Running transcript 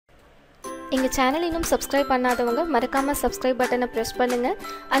எங்கள் சேனல் இன்னும் சப்ஸ்கிரைப் பண்ணாதவங்க மறக்காமல் சப்ஸ்கிரைப் பட்டனை ப்ரெஸ் பண்ணுங்கள்.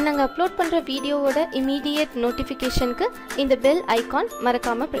 அண்ட் நாங்கள் அப்லோட் பண்ணுற வீடியோவோட இமீடியட் நோட்டிஃபிகேஷனுக்கு இந்த பெல் ஐகான்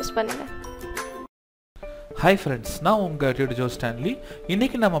மறக்காமல் ப்ரெஸ் பண்ணுங்கள். Hi friends, நான் உங்க Tutor Joe Stanley.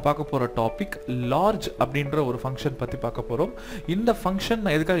 இன்னைக்கு நாம பார்க்க போற டாபிக் large அப்படின்ற ஒரு ஃபங்க்ஷன் பத்தி பார்க்க போறோம். இந்த ஃபங்க்ஷன்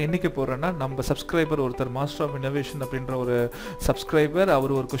நான் எதுக்காக இன்னைக்கு போறேன்னா நம்ம சப்ஸ்கிரைபர் ஒருத்தர் மாஸ்டர் ஆஃப் இன்னோவேஷன் அப்படின்ற ஒரு சப்ஸ்கிரைபர்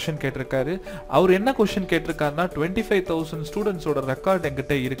அவர் ஒரு क्वेश्चन கேட்டிருக்காரு. அவர் என்ன क्वेश्चन கேட்டிருக்காருன்னா 25000 ஸ்டூடண்ட்ஸோட ரெக்கார்ட்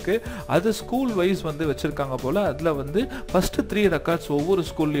என்கிட்ட இருக்கு. அது ஸ்கூல் வைஸ் வந்து வச்சிருக்காங்க போல. அதுல வந்து ஃபர்ஸ்ட் 3 ரெக்கார்ட்ஸ் ஒவ்வொரு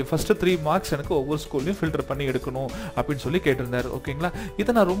ஸ்கூல்லயும் ஃபர்ஸ்ட் 3 மார்க்ஸ் எனக்கு ஒவ்வொரு ஸ்கூல்லயும் ஃபில்டர் பண்ணி எடுக்கணும் அப்படின்னு சொல்லி கேட்டிருந்தாரு. ஓகேங்களா? இதை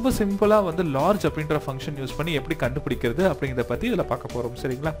நான் ரொம்ப சிம்பிளா வந்து large அப்படின்ற ஃபங்க்ஷன் யூஸ் பண்ணி எப்படி கண்டுபிடிக்கிறது அப்படிங்கறத பத்தி இதல பார்க்க போறோம்.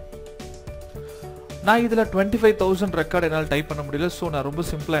 சரிங்களா? நான் இதுல 25000 ரெக்கார்ட் என்னால டைப் பண்ண முடியல. சோ நான் ரொம்ப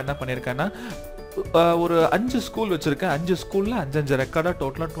சிம்பிளா என்ன பண்ணிருக்கேன்னா ஒரு 5 ஸ்கூல் வச்சிருக்கேன். 5 ஸ்கூல்ல 5 ரெக்கார்டா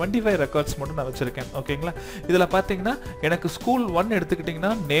டோட்டலா 25 ரெக்கார்ட்ஸ் மட்டும் நான் வச்சிருக்கேன். ஓகேங்களா? இதுல பாத்தீங்கன்னா எனக்கு ஸ்கூல் 1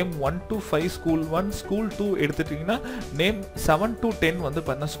 எடுத்துக்கிட்டீங்கன்னா நேம் 1 to 5 ஸ்கூல் 1, ஸ்கூல் 2 எடுத்துக்கிட்டீங்கன்னா நேம் 7 to 10 வந்து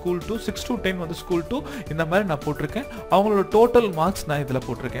பண்ண ஸ்கூல் 2, 6 to 10 வந்து ஸ்கூல் 2. இந்த மாதிரி நான் போட்டிருக்கேன். அவங்களோட டோட்டல் மார்க்ஸ் நான் இதுல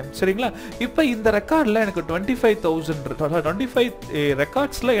போட்டிருக்கேன். சரிங்களா? இப்போ இந்த ரெக்கார்ட்ல எனக்கு 25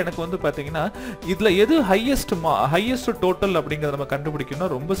 ரெக்கார்ட்ஸ்ல எனக்கு வந்து பாத்தீங்கன்னா இதுல எது ஹையஸ்ட் டோட்டல் அப்படிங்கறத நம்ம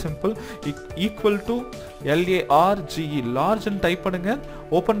கண்டுபிடிக்கணும். ரொம்ப simple. equal to large large ன்னு டைப் பண்ணுங்க.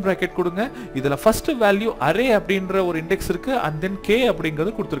 ஓபன் பிராக்கெட் கொடுங்க. இதுல ஃபர்ஸ்ட் வேல்யூ அரே அப்படிங்கற ஒரு இன்டெக்ஸ் இருக்கு. and then k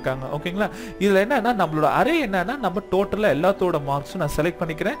அப்படிங்கறது கொடுத்திருக்காங்க. ஓகேங்களா? இதுல என்னன்னா நம்மளோட அரே என்னன்னா நம்ம டோட்டலா எல்லாத்தோட மார்க்ஸும் நான் செலக்ட்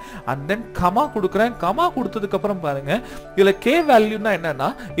பண்ணிக்கிறேன். and then கமா கொடுக்கிறேன். கமா கொடுத்ததுக்கு அப்புறம் பாருங்க இதுல k வேல்யூனா என்னன்னா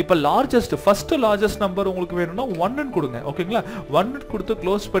இப்ப லார்ஜஸ்ட் ஃபர்ஸ்ட் லார்ஜஸ்ட் நம்பர் உங்களுக்கு வேணும்னா 1 ன்னு கொடுங்க. ஓகேங்களா? 1 கொடுத்து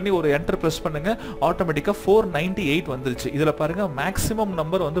க்ளோஸ் பண்ணி ஒரு என்டர் பிரஸ் பண்ணுங்க. ஆட்டோமேட்டிக்கா 498 வந்துருச்சு. இதுல பாருங்க மேக்ஸிமம்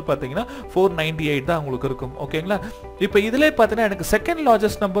நம்பர் வந்து பாத்தீங்கன்னா 498 தான் உங்களுக்கு இருக்கும். ஓகேங்களா? இப்போ இதிலே பார்த்தீங்கன்னா எனக்கு செகண்ட்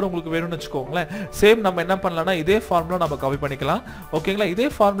லார்ஜஸ்ட் நம்பர் உங்களுக்கு வேணும்னு வச்சுக்கோங்களேன். சேம் நம்ம என்ன பண்ணலாம்னா இதே ஃபார்முலா நம்ம காப்பி பண்ணிக்கலாம். ஓகேங்களா? இதே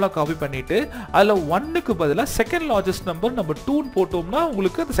ஃபார்முலா காப்பி பண்ணிட்டு அதுல 1க்கு பதிலா செகண்ட் லார்ஜஸ்ட் நம்பர் நம்ம 2 ன்னு போட்டோம்னா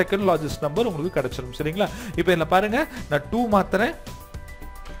உங்களுக்கு அந்த செகண்ட் லார்ஜஸ்ட் நம்பர் உங்களுக்கு கிடைச்சிரும். சரிங்களா? இப்போ இதுல பாருங்க நான் 2 மாத்துறேன்.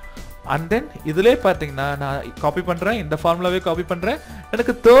 and then இதிலே பாத்தீங்கன்னா நான் காப்பி பண்றேன். இந்த ஃபார்முலாவே காப்பி பண்றேன்.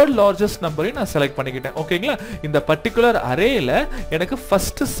 எனக்கு தேர்ட் லார்ஜஸ்ட் நம்பரை நான் செலக்ட் பண்ணிக்கிட்டேன். ஓகேங்களா? இந்த பர்టిక్యులர் அரேல எனக்கு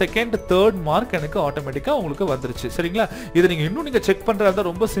ஃபர்ஸ்ட் செகண்ட் தேர்ட் மார்க் எனக்கு ஆட்டோமேட்டிக்கா உங்களுக்கு வந்துருச்சு. சரிங்களா? இத நீங்க இன்னும் நீங்க செக் பண்றதா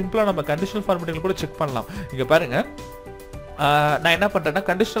ரொம்ப சிம்பிளா நம்ம கண்டிஷனல் ஃபார்மேட்டிங்ல கூட செக் பண்ணலாம். இங்க பாருங்க நான் என்ன பண்றேன்னா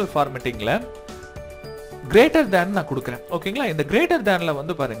கண்டிஷனல் ஃபார்மேட்டிங்ல greater than நான் கொடுக்கிறேன். ஓகேங்களா? இந்த greater thanல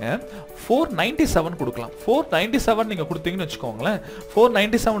வந்து பாருங்க 497 கொடுக்கலாம். 497 நீங்க கொடுத்தீங்கன்னு வெச்சுக்கோங்களேன்.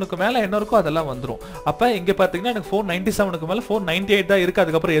 497க்கு மேல என்ன இருக்கோ அதெல்லாம் வந்துரும். அப்ப இங்க பாத்தீங்கன்னா எனக்கு 497க்கு மேல 498 தான் இருக்கு.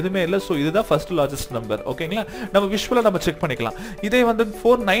 அதுக்கு அப்புறம் எதுமே இல்ல. சோ இதுதான் ஃபர்ஸ்ட் லார்ஜஸ்ட் நம்பர். ஓகேங்களா? நம்ம விஷுவலா நம்ம செக் பண்ணிக்கலாம். இதே வந்து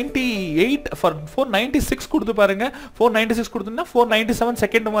 496 கொடுத்து பாருங்க. 496 கொடுத்தீங்கன்னா 497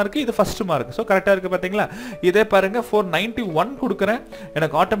 செகண்ட் மார்க், இது ஃபர்ஸ்ட் மார்க். சோ கரெக்ட்டா இருக்கு பாத்தீங்களா? இதே பாருங்க 491 கொடுக்கிறேன்.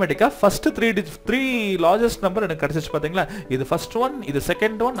 எனக்கு ஆட்டோமேட்டிக்கா ஃபர்ஸ்ட் 3 லார்ஜஸ்ட் நம்பர் எனக்கு கிடைச்சிச்சு பாத்தீங்களா? இது ஃபர்ஸ்ட் ஒன், இது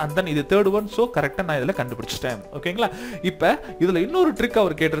செகண்ட் ஒன், and then இது தேர்ட் ஒன். சோ கரெக்ட்டா நான் இதல கண்டுபிடிச்சிட்டேன். ஓகேங்களா? இப்போ இதுல இன்னொரு ட்ரிக்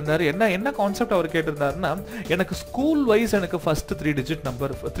அவர் கேட்டிருந்தாரு. என்ன கான்செப்ட் அவர் கேட்டிருந்தாருன்னா எனக்கு ஸ்கூல் வைஸ் எனக்கு ஃபர்ஸ்ட் 3 டிஜிட்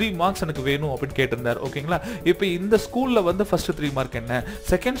நம்பர் 3 மார்க்ஸ் எனக்கு வேணும் அப்படி கேட்டிருந்தார். ஓகேங்களா? இப்போ இந்த ஸ்கூல்ல வந்து ஃபர்ஸ்ட் 3 மார்க் என்ன,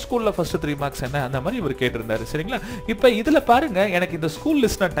 செகண்ட் ஸ்கூல்ல ஃபர்ஸ்ட் 3 மார்க்ஸ் என்ன, அந்த மாதிரி இவர் கேட்டிருந்தாரு. சரிங்களா? இப்போ இதுல பாருங்க எனக்கு இந்த ஸ்கூல்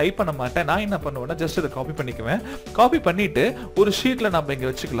லிஸ்ட் நான் டைப் பண்ண மாட்டேன். நான் என்ன பண்ணுவேன்னா ஜஸ்ட் இத காப்பி பண்ணிக்குவேன். காப்பி பண்ணிட்டு ஒரு ஷீட்ல நம்ம இங்க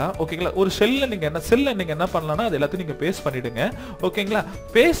வச்சுக்கலாம். ஓகேங்களா? ஒரு செல்ல நீங்க என்ன பண்ணலாம்னா அது எல்லாத்தையும் நீங்க பேஸ்ட் பண்ணிடுங்க. ஓகேங்களா?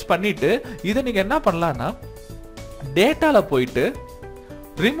 பேஸ்ட் பண்ணிட்டு இத நீங்க என்ன பண்ணலாம்னா டேட்டால போயிட்டு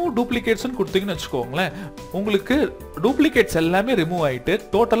ரிமூவ் டூப்ளிகேட்ஸ் னு கொடுத்தீங்கன்னு வெச்சுக்கோங்களேன். உங்களுக்கு டூப்ளிகேட்ஸ் எல்லாமே ரிமூவ் ஆயிட்டு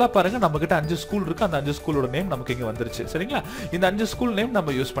டோட்டலா பாருங்க நம்மகிட்ட 5 ஸ்கூல் இருக்கு. அந்த 5 ஸ்கூலோட நேம் நமக்கு இங்க வந்துருச்சு. சரிங்களா? இந்த 5 ஸ்கூல் நேம்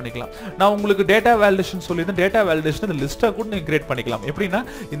நம்ம யூஸ் பண்ணிக்கலாம். நான் உங்களுக்கு டேட்டா வேலிடேஷன் சொல்லியிருந்தேன். டேட்டா வேலிடேஷன் இந்த லிஸ்டா கூட நீங்க கிரியேட் பண்ணிக்கலாம். எப்படின்னா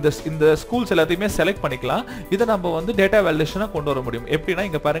இந்த ஸ்கூல்ஸ் எல்லாத்தையுமே செலக்ட் பண்ணிக்கலாம். இத நம்ம வந்து டேட்டா வேலிடேஷனா கொண்டு வர முடியும். எப்படின்னா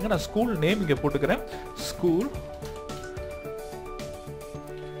இங்க பாருங்க நான் ஸ்கூல் நேம் இங்க போட்டுக்கிறேன். ஸ்கூல்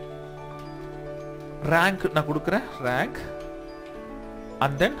ரேங்க் நான் கொடுக்கிறேன். Rank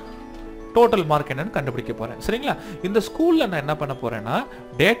and then total mark என்னன்னு கண்டுபிடிக்க போறேன். சரிங்களா? இந்த ஸ்கூல்ல நான் என்ன பண்ண போறேன்னா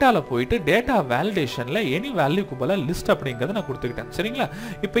டேட்டால போயிட்டு டேட்டா வேலிடேஷன்ல எனி வேல்யூக்கு பதிலா லிஸ்ட் அப்படிங்கறத நான் கொடுத்துக்கிட்டேன். சரிங்களா?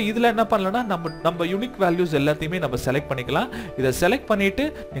 இப்போ இதுல என்ன பண்ணலாம்னா நம்ம யூனிக் வேல்யூஸ் எல்லாத்தையுமே நம்ம செலக்ட் பண்ணிக்கலாம். இத செலக்ட் பண்ணிட்டு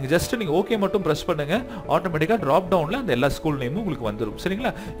நீங்க ஓகே மட்டும் பிரஸ் பண்ணுங்க. ஆட்டோமேட்டிக்கா டிராப் டவுன்ல அந்த எல்லா ஸ்கூல் நேமும் உங்களுக்கு வந்துரும்.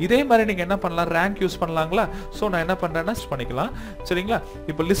 சரிங்களா? இதே மாதிரி நீங்க என்ன பண்ணலாம் ரேங்க் யூஸ் பண்ணலாங்களா? சோ நான் என்ன பண்றேன்னா பண்ணிக்கலாம். சரிங்களா?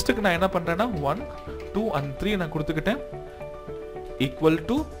 இப்போ லிஸ்ட்க்கு நான் என்ன பண்றேன்னா 1 2 and 3 நான் கொடுத்துக்கிட்டேன். equal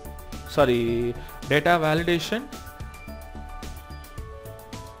to data validation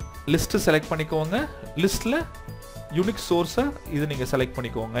list select பண்ணிக்கோங்க. லிஸ்ட்ல யூனிக் சோர்ஸ் இது நீங்க செலக்ட்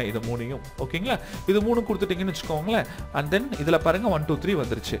பண்ணிக்கோங்க. இது மூணையும் ஓகேங்களா? இது மூணும் கொடுத்துட்டீங்கன்னு வெச்சுக்கோங்களேன். and then இதுல பாருங்க 1 2 3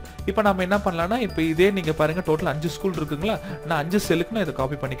 வந்துருச்சு. இப்போ நாம என்ன பண்ணலாம்னா இப்போ இதே நீங்க பாருங்க டோட்டல் 5 ஸ்கூல் இருக்குங்களா? நான் 5 செல்லுக்கு நான் இத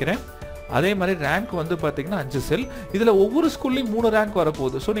காப்பி பண்ணிக்கிறேன். அதே மாதிரி ரேங்க் வந்து பார்த்தீங்கன்னா 5 செல். இதில் ஒவ்வொரு ஸ்கூல்லையும் 3 ரேங்க்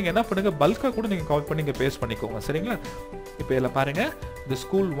வரப்போகுது. ஸோ நீங்கள் என்ன பண்ணுங்கள், பல்காக கூட நீங்கள் கால் பண்ணி பேஸ்ட் பண்ணிக்கோங்க. சரிங்களா? இப்போ இதில் பாருங்கள், இந்த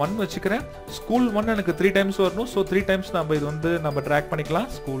ஸ்கூல் 1 வச்சுக்கிறேன். ஸ்கூல் 1 எனக்கு 3 டைம்ஸ் வரணும். ஸோ 3 டைம்ஸ் நம்ம இது வந்து நம்ம ட்ராக் பண்ணிக்கலாம்.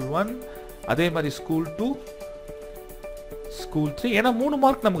 ஸ்கூல் 1, அதே மாதிரி ஸ்கூல் 2, ஸ்கூல் 3, ஏன்னா 3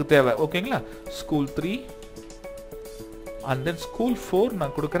 மார்க் நமக்கு தேவை. ஓகேங்களா? ஸ்கூல் 3 அண்ட் தென் ஸ்கூல் 4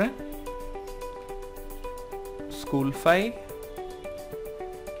 நான் கொடுக்குறேன். ஸ்கூல் 5.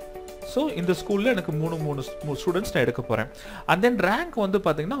 ஸோ இந்த ஸ்கூலில் எனக்கு 3 ஸ்டூடெண்ட்ஸ் நான் எடுக்க போகிறேன். அண்ட் தென் ரேங்க் வந்து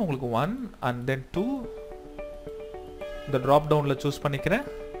பார்த்தீங்கன்னா உங்களுக்கு 1 அண்ட் தென் 2 இந்த ட்ராப் டவுனில் சூஸ் பண்ணிக்கிறேன்.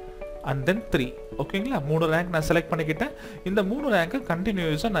 And then 3. ஓகேங்களா? 3 ரேங்க் நான் செலக்ட் பண்ணிக்கிட்டேன். இந்த 3 ரேங்க்கை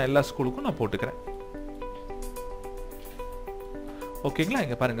கண்டினியூஸாக நான் எல்லா ஸ்கூலுக்கும் நான் போட்டுக்கிறேன். ஓகேங்களா?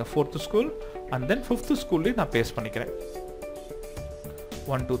 இங்கே பாருங்கள், 4th school and then 5th ஸ்கூல்லையும் நான் பேஸ்ட் பண்ணிக்கிறேன்.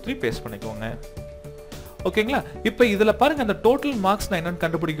 1 2 3 பேஸ்ட் பண்ணிக்கோங்க. ஓகேங்களா? இப்போ இதில் பாருங்கள், அந்த டோட்டல் மார்க்ஸ் நான் என்னென்னு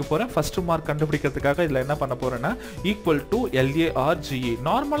கண்டுபிடிக்க போகிறேன். ஃபர்ஸ்ட் மார்க் கண்டுபிடிக்கிறதுக்காக இதில் என்ன பண்ண போகிறேன்னா, ஈக்குவல் டு LARGE.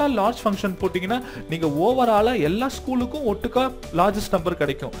 நார்மலாக லார்ஜ் ஃபங்க்ஷன் போட்டிங்கன்னா நீங்கள் ஓவராலாக எல்லா ஸ்கூலுக்கும் ஒட்டுக்கா லார்ஜஸ்ட் நம்பர்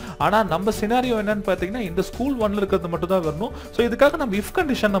கிடைக்கும். ஆனால் நம்ம சினாரியோ என்னன்னு பார்த்தீங்கன்னா, இந்த ஸ்கூல் 1ல் இருக்கிறது மட்டும் தான் வரணும். ஸோ இதுக்காக நம்ம இஃப்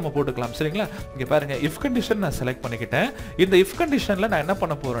கண்டிஷன் நம்ம போட்டுக்கலாம். சரிங்களா? இங்கே பாருங்கள், இஃப் கண்டிஷன் நான் செலக்ட் பண்ணிக்கிட்டேன். இந்த இஃப் கண்டிஷனில் நான் என்ன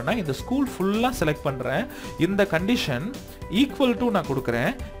பண்ண போகிறேன்னா, இந்த ஸ்கூல் ஃபுல்லாக செலக்ட் பண்ணுறேன். இந்த கண்டிஷன் ஈக்குவல் டு நான்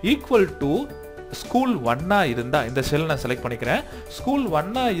கொடுக்குறேன். ஈக்குவல் டு ஸ்கூல் 1 இருந்தா இந்த செல் நான் செலக்ட் பண்ணிக்கிறேன். ஸ்கூல்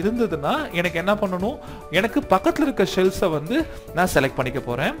 1 இருந்ததுன்னா எனக்கு என்ன பண்ணணும், எனக்கு பக்கத்தில் இருக்க ஷெல்ஸை வந்து நான் செலக்ட் பண்ணிக்க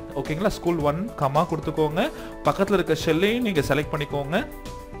போகிறேன். ஓகேங்களா? ஸ்கூல் 1 கமா கொடுத்துக்கோங்க. பக்கத்தில் இருக்க ஷெல்லையும் நீங்கள் செலக்ட் பண்ணிக்கோங்க.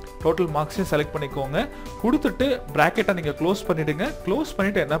 டோட்டல் மார்க்ஸையும் செலக்ட் பண்ணிக்கோங்க. கொடுத்துட்டு ப்ராக்கெட்டை நீங்கள் க்ளோஸ் பண்ணிவிடுங்க. க்ளோஸ்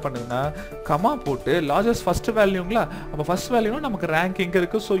பண்ணிவிட்டு என்ன பண்ணுங்கன்னா, கமா போட்டு லார்ஜஸ்ட் ஃபஸ்ட் வேல்யூங்களா, அப்போ ஃபஸ்ட் வேல்யூனா நமக்கு ரேங்க் எங்கே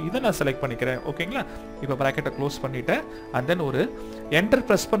இருக்குது, ஸோ இதை நான் செலக்ட் பண்ணிக்கிறேன். ஓகேங்களா? இப்போ ப்ராக்கெட்டை க்ளோஸ் பண்ணிவிட்டேன். அண்ட் தென் ஒரு என்டர்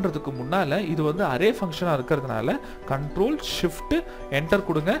ப்ரெஸ் பண்ணுறதுக்கு முன்னால் இது வந்து அரே ஃபங்க்ஷனாக இருக்கிறதுனால கண்ட்ரோல் ஷிஃப்ட் என்டர்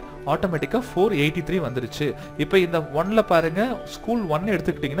கொடுங்க. ஆட்டோமேட்டிக்காக 483 வந்துருச்சு. இப்போ இந்த 1ல் பாருங்கள், ஸ்கூல் 1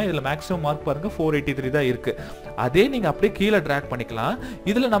 எடுத்துக்கிட்டிங்கன்னா இதில் மேக்ஸிமம் மார்க் பாருங்கள் 483 தான் இருக்குது. அதே நீங்கள் அப்படியே கீழே ட்ராக் பண்ணிக்கலாம்.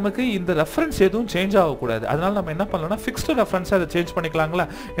 இதில் நமக்கு இந்த ரெஃபரன்ஸ் எதுவும் சேஞ்ச் ஆகக்கூடாது. அதனால நம்ம என்ன பண்ணலாம்னா, ஃபிக்ஸ்டு ரெஃபரன்ஸை அதை சேஞ்ச் பண்ணிக்கலாங்களா?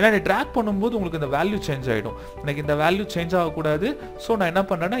 ஏன்னா நீ ட்ராக் பண்ணும்போது உங்களுக்கு இந்த வேல்யூ சேஞ்ச் ஆகிடும். எனக்கு இந்த வேல்யூ சேஞ்ச் ஆகக்கூடாது. ஸோ நான் என்ன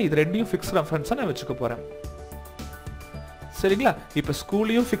பண்ணேன்னா, இது ரெண்டையும் ஃபிக்ஸ்ட் ரெஃபரன்ஸாக நான் வச்சுக்க போகிறேன். சரிங்களா? இப்போ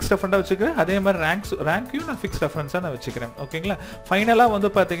ஸ்கூலையும் ஃபிக்ஸ்ட் ரெஃபரன்ஸாக வச்சுக்கிறேன். அதே மாதிரி ரேங்க்கையும் நான் ஃபிக்ஸ்ட் ரெஃபரன்ஸாக நான் வச்சுக்கிறேன். ஓகேங்களா? ஃபைனலாக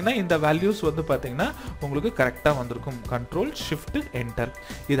வந்து பார்த்தீங்கன்னா இந்த வேல்யூஸ் வந்து பார்த்தீங்கன்னா உங்களுக்கு கரெக்டாக வந்திருக்கும். Control shift enter.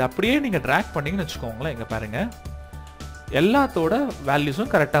 இது அப்படியே நீங்கள் ட்ராக் பண்ணிங்கன்னு வச்சுக்கோங்களேன். இங்கே பாருங்கள், எல்லாத்தோட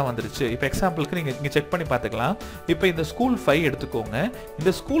வேல்யூஸும் கரெக்டாக வந்துருச்சு. இப்போ எக்ஸாம்பிளுக்கு நீங்கள் இங்கே செக் பண்ணி பார்த்துக்கலாம். இப்போ இந்த ஸ்கூல் 5 எடுத்துக்கோங்க.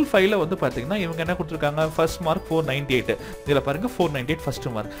 இந்த ஸ்கூல் 5ல் வந்து பார்த்தீங்கன்னா இவங்க என்ன கொடுத்துருக்காங்க, ஃபர்ஸ்ட் மார்க் 498. இதில் பாருங்கள் 498 ஃபர்ஸ்ட்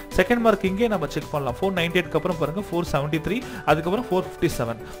மார்க். செகண்ட் மார்க் இங்கே நம்ம செக் பண்ணலாம். 498க்கு அப்புறம் பாருங்கள் 473, அதுக்கப்புறம்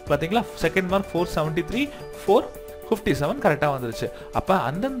 457. பார்த்தீங்களா? செகண்ட் மார்க் 473, 457 கரெக்டாக வந்துருச்சு. அப்போ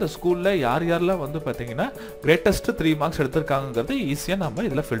அந்தந்த ஸ்கூலில் யார் யாரெல்லாம் வந்து பார்த்தீங்கன்னா கிரேட்டஸ்ட் 3 மார்க்ஸ் எடுத்திருக்காங்கிறது ஈஸியாக நம்ம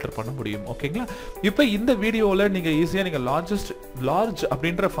இதில் ஃபில்டர் பண்ண முடியும். ஓகேங்களா? இப்போ இந்த வீடியோவில் நீங்கள் ஈஸியாக நீங்கள் லார்ஜ்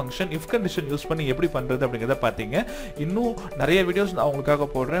அப்படின்ற ஃபங்க்ஷன் இஃப் கண்டிஷன் யூஸ் பண்ணி எப்படி பண்ணுறது அப்படிங்கிறத பார்த்தீங்க. இன்னும் நிறைய வீடியோஸ் நான் உங்களுக்காக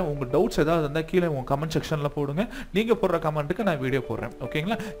போடுறேன். உங்கள் டவுட்ஸ் ஏதாவது இருந்தால் கீழே உங்கள் கமெண்ட் செக்ஷனில் போடுங்க. நீங்கள் போடுற கமெண்ட்டுக்கு நான் வீடியோ போடுறேன்.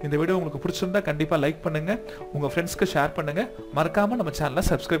 ஓகேங்களா? இந்த வீடியோ உங்களுக்கு பிடிச்சிருந்தா கண்டிப்பாக லைக் பண்ணுங்கள், உங்கள் ஃப்ரெண்ட்ஸ்க்கு ஷேர் பண்ணுங்கள், மறக்காமல் நம்ம சேனலை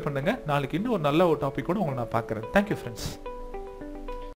சப்ஸ்கிரைப் பண்ணுங்கள். நாளைக்கு இன்னும் ஒரு நல்ல ஒரு டாபிக் கூட உங்களை நான் பார்க்குறேன். Thank you friends.